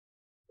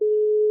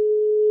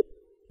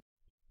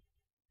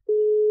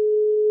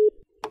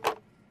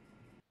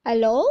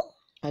Hello?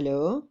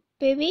 Hello?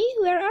 Baby,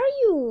 where are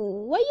you?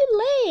 Why you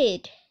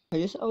late?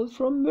 I just out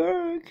from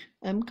work.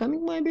 I'm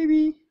coming, my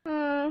baby.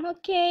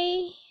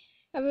 Okay.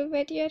 I will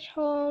wait you at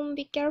home.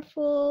 Be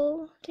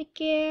careful. Take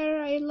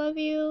care. I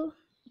love you.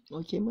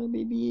 Okay, my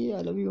baby.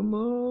 I love you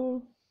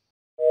more.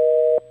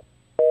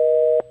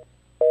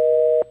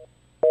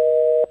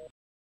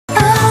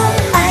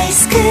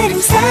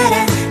 아이스크림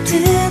사랑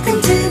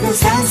두근두근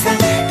상상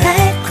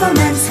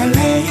달콤한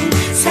설레임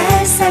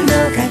살살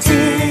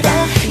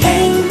녹아들어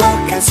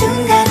행복한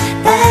순간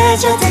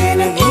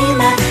빠져드는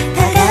이맘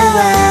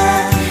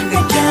다가와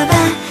느껴봐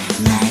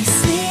My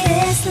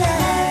sweetest love.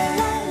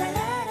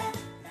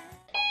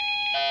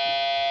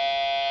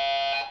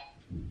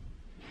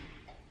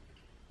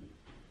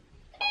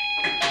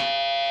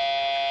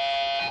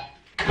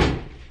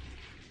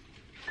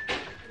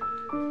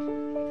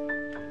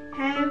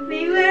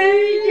 Happy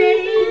birthday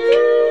to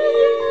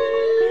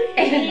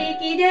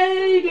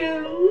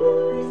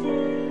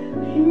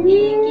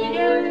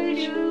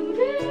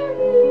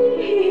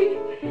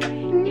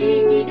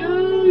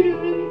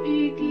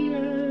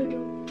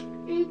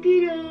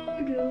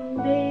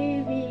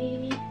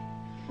baby.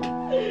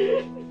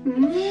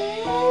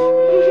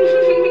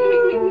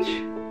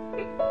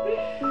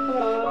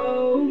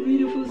 Oh,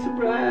 beautiful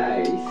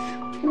surprise.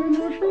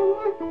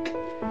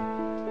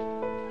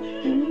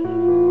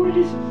 Oh,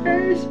 this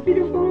first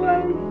beautiful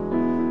one.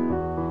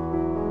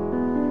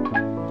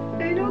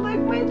 I don't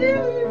like my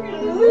tail.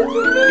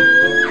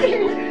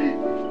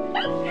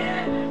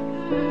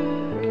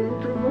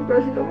 Terima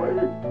kasih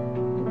banyak,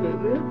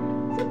 baby.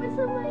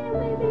 Sama-sama ya,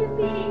 my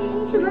baby.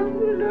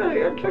 Alhamdulillah,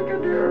 ya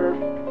together.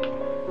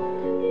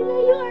 Alhamdulillah,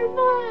 you are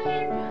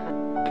fine.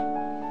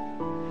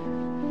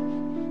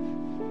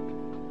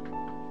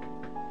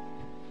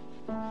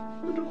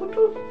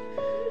 Kutu-kutu.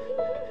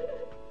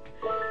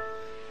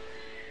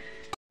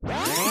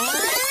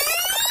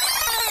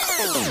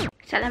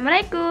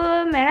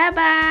 Assalamualaikum,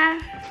 merhaba.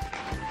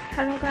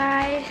 Halo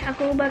guys,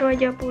 aku baru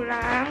aja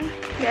pulang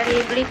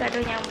dari beli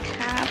kadonya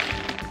Musab.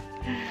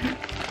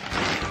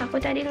 Aku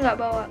tadi nggak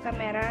bawa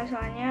kamera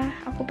soalnya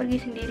aku pergi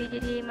sendiri,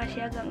 jadi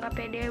masih agak nggak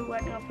pede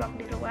buat ngevlog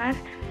di luar.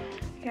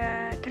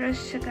 Ya, terus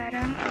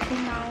sekarang aku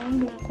mau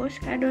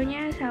bungkus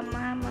kadonya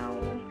sama mau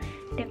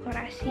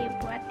dekorasi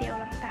buat dia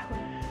ulang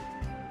tahun.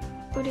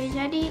 Udah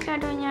jadi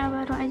kadonya,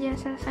 baru aja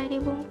selesai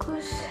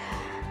dibungkus.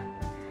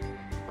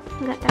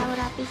 Nggak terlalu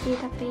rapi sih,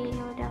 tapi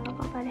ya udah nggak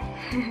apa-apa deh.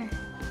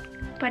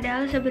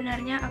 Padahal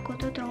sebenarnya aku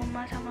tuh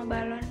trauma sama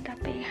balon,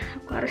 tapi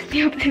aku harus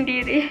tiup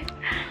sendiri.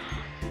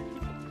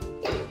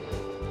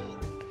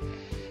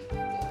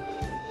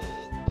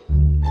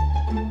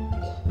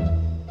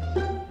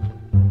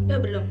 Udah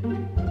belum?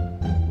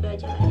 Udah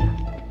aja lah ya.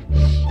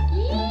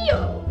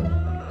 Iya.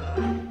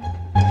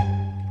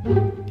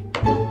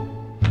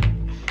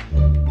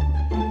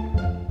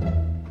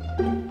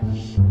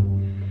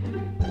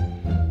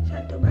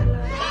 Satu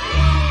balon.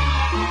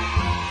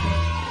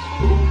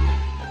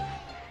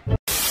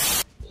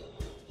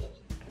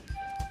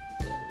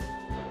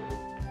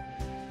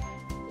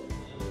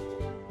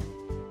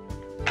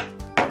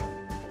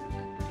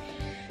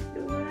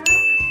 Dua.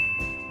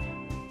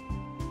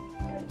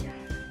 Tiga.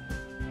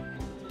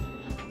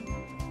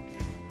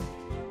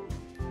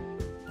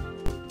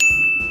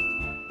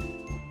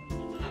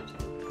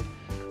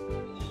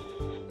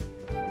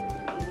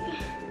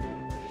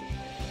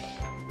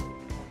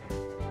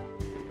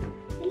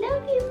 I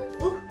love you.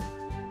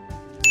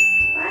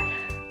 What?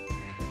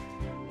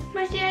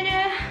 Masih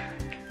ada.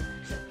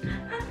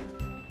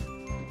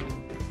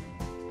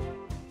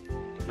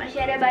 Masih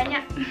ada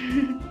banyak.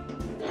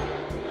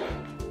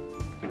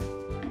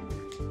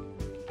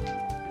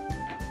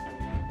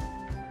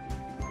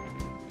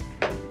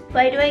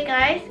 By the way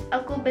guys,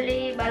 aku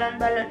beli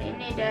balon-balon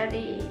ini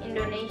dari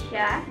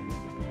Indonesia.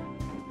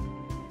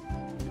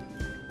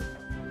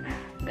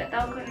 Gak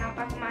tahu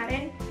kenapa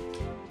kemarin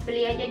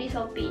beli aja di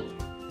Shopee,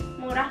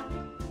 murah.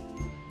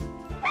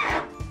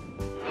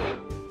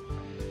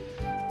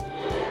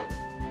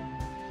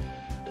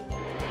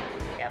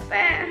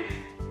 Capek.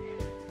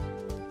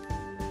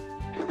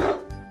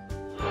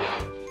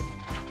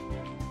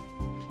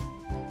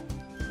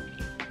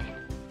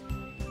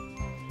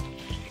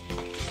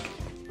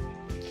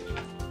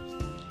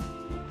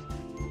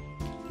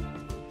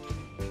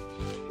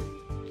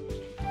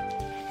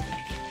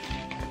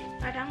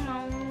 Kadang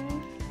mau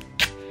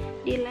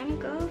dilem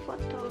ke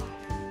foto.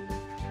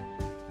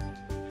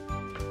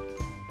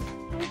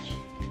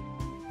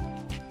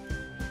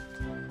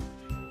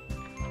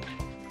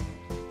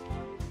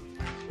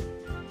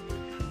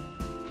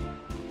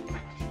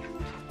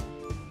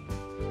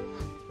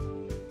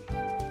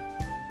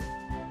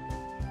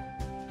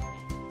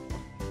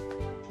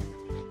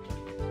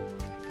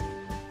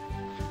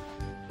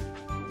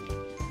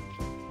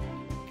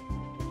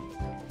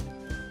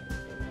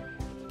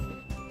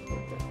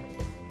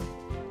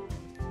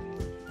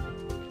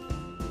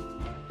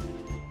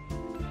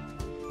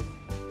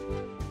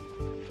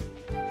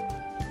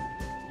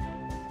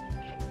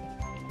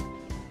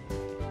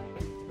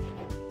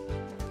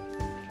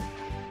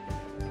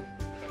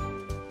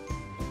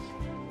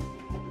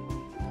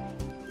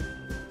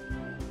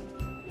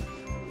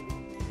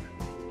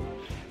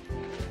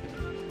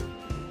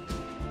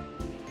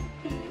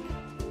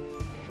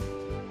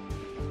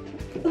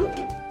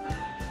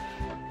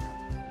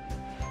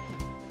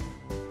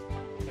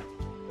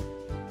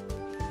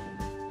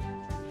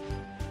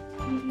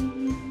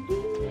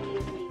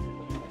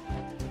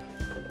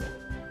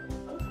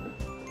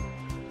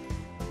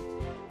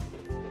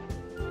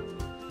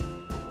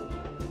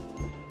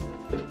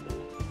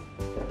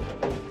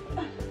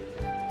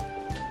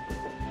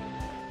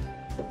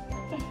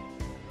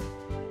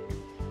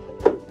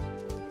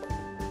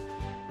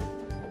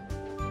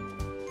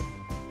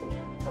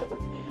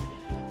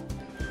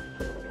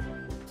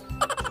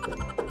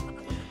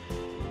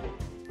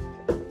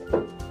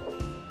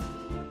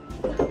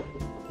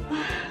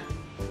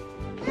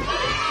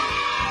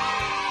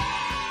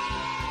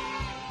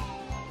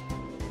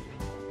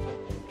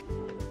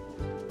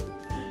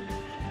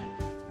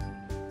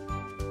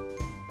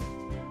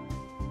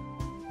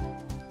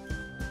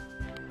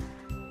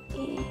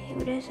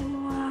 Udah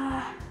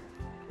semua.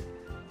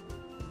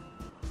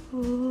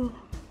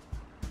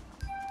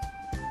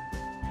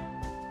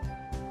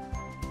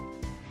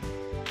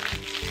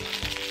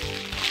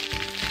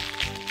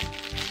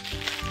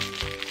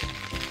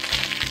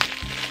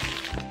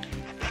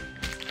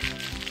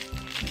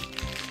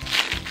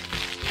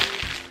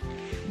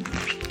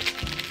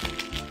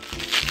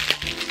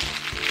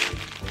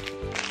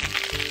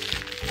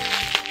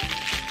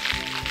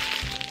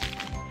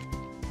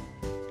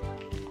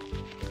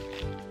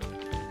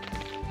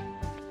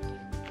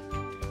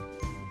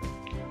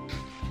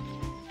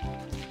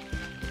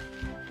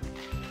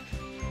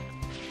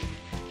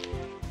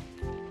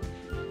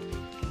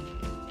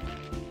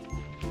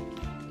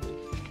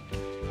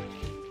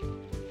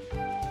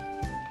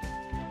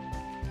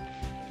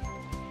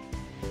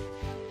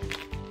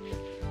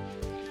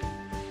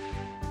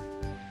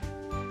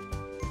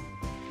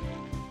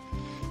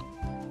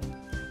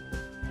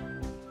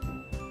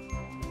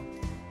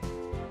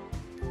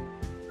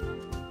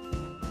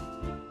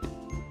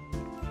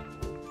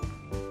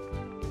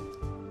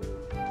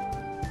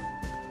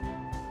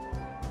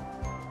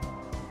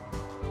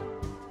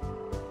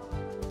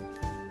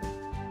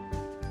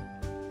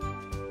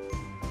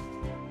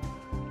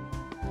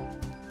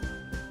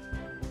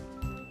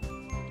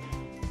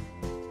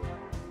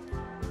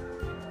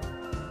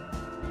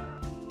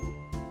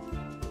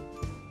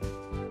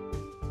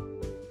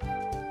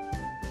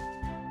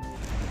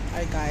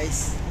 Hi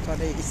guys,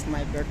 today is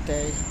my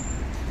birthday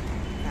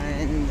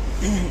and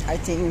I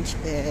think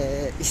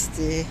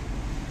Isti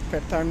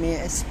prepared me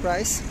a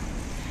surprise,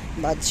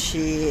 but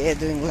she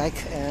doing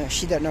like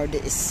she don't know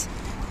this.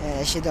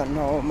 She don't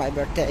know my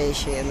birthday.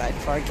 She like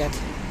forget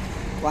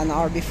 1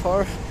 hour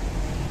before.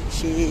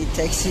 She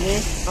texted me,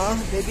 "Oh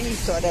baby,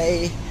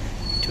 today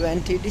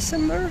 20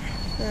 December.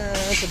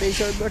 Today's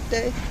your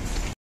birthday."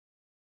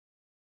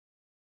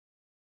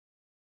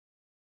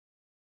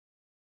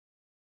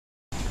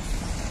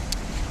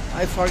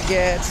 I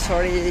forget,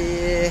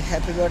 sorry,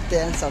 happy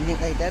birthday and something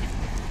like that.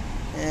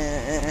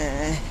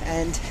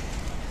 And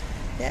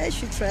yeah,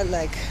 she felt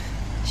like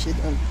she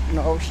don't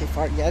know, she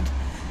forget.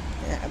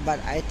 But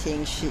I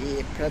think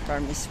she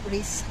prepared me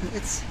surprise.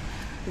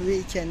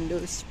 We can do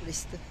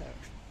surprise to her.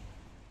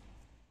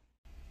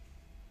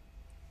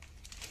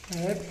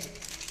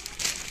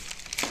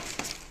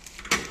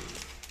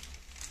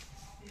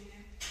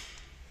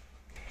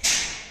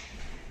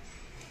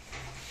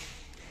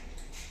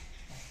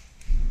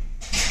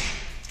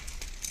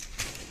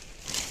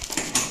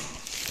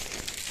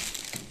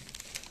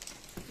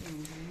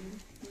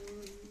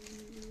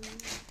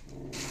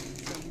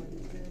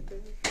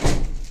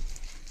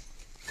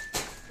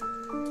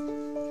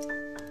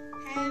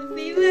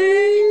 Happy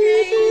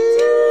birthday to you.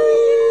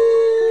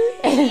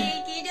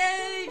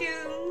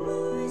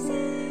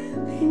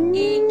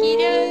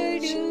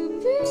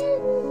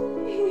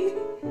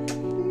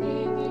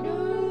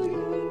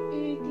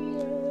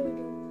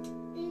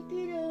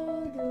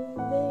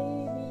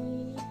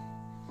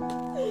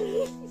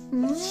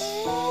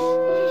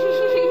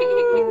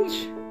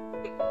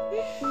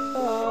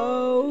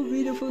 Oh,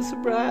 beautiful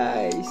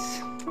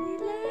surprise.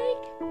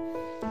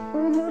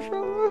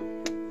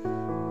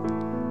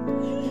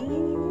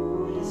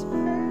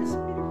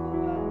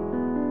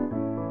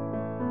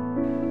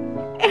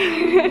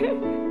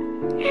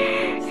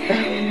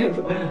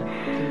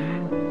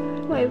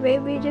 My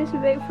baby just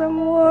back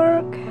from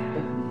work.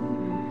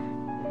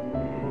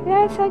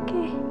 Yeah, it's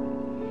okay.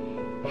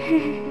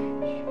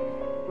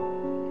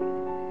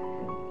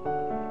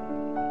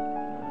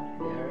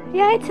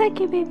 Yeah, it's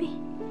okay, baby.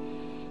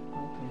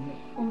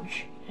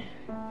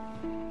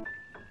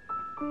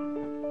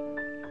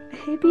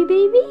 Happy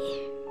baby?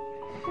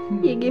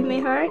 You give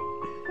me heart?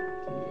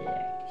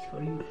 Yeah, it's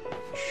for you.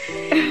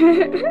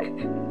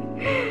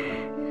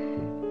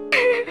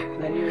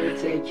 Then you will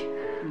take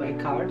my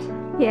card.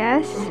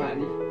 Yes.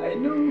 Money. I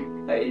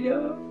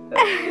know.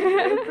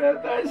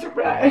 Prepare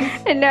surprise.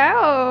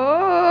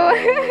 No.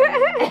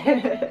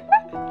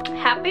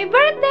 Happy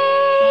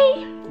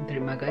birthday!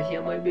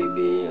 Terimakasiiih, my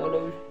baby. I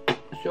love you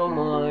so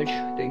much.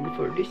 Thank you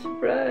for this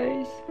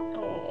surprise.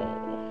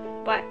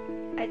 Oh, but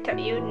I thought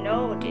you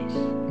know this.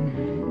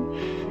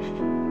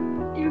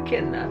 You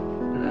cannot.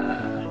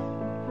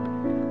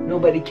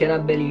 Nobody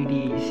cannot believe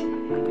this.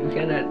 You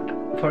cannot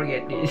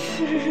forget this.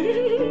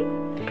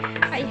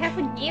 I have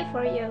a gift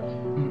for you.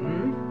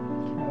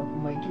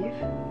 My gift.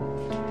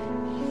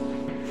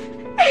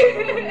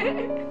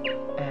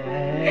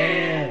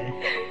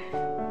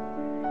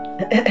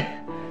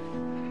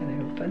 Can I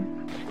open?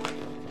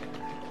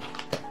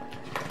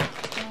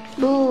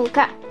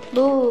 Buka.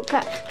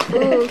 Lupa.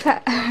 You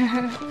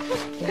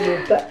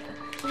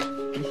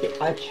say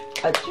ach.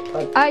 Ach.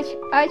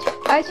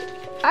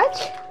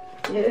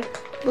 Yeah.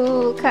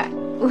 Buka.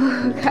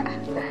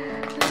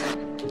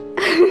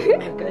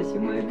 Makasih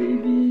my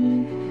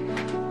baby.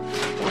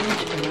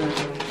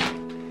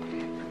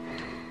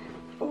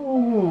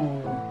 Oh.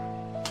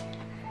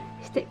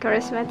 Is that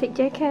charismatic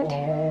jacket?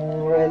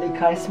 Oh, really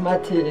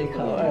charismatic.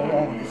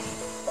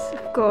 Yes.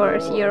 Of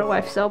course, your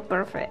wife's so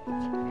perfect.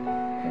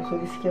 So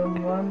this can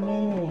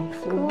mommy.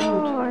 So Of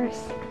good.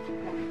 course.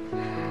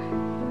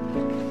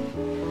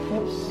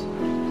 Oops.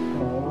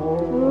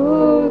 Oh.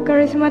 Oh,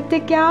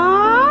 charismatic ya.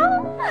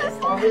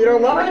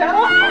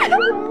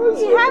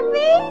 You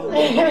happy?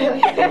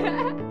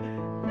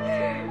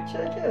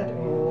 Check it.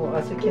 Oh,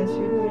 as you can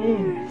see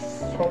me.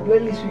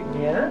 Completely sweet,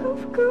 yeah?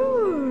 Of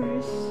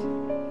course.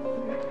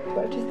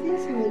 What is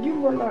this?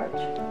 Medium or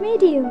large?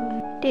 Medium.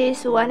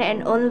 This one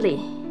and only.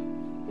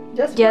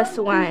 Just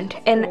one.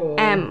 And Oh.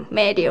 I'm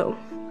medium.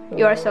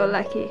 You are so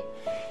lucky.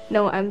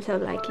 No, I'm so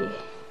lucky.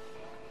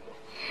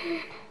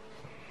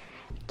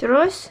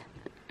 Terus,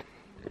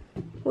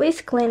 who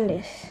is clean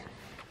this?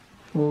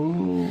 Oh.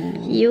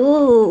 You.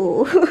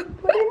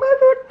 When my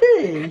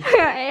birthday?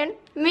 And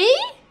me?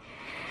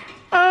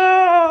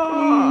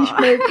 Oh. Please,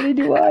 my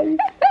pretty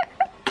wife.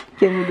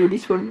 Can you do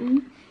this for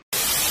me?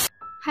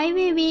 Hi,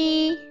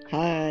 baby.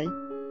 Hi.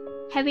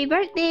 Happy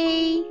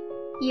birthday.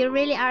 You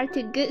really are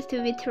too good to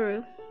be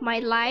true. My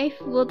life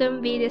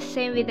wouldn't be the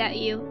same without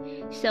you.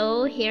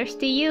 So here's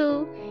to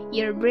you.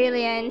 Your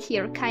brilliance,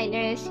 your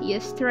kindness,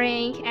 your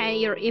strength, and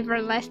your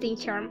everlasting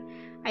charm.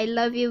 I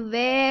love you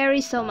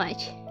very so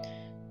much.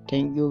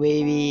 Thank you,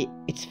 baby.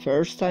 It's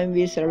first time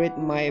we celebrate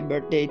my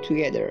birthday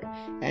together,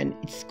 and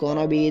it's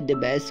gonna be the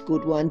best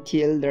good one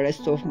till the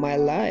rest of my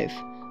life.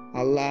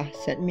 Allah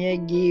sent me a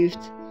gift.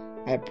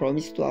 I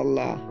promise to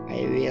Allah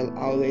I will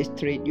always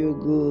treat you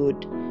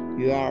good.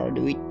 You are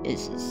the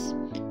witnesses.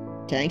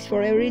 Thanks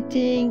for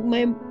everything,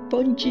 my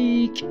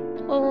ponchik.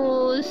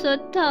 Oh, so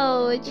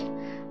touched.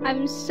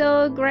 I'm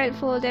so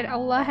grateful that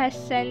Allah has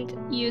sent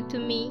you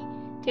to me.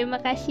 Terima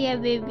kasih ya,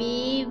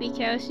 baby,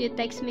 because you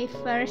text me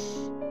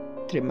first.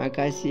 Terima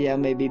kasih ya,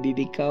 my baby,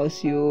 because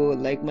you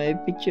like my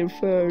picture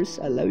first.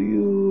 I love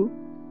you.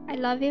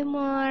 I love you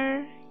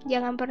more.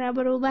 Jangan pernah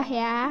berubah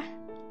ya.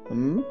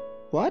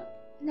 What?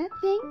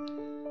 Nothing.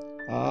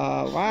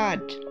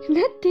 What?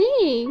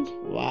 Nothing.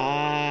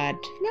 What?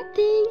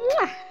 Nothing.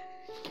 Mwah.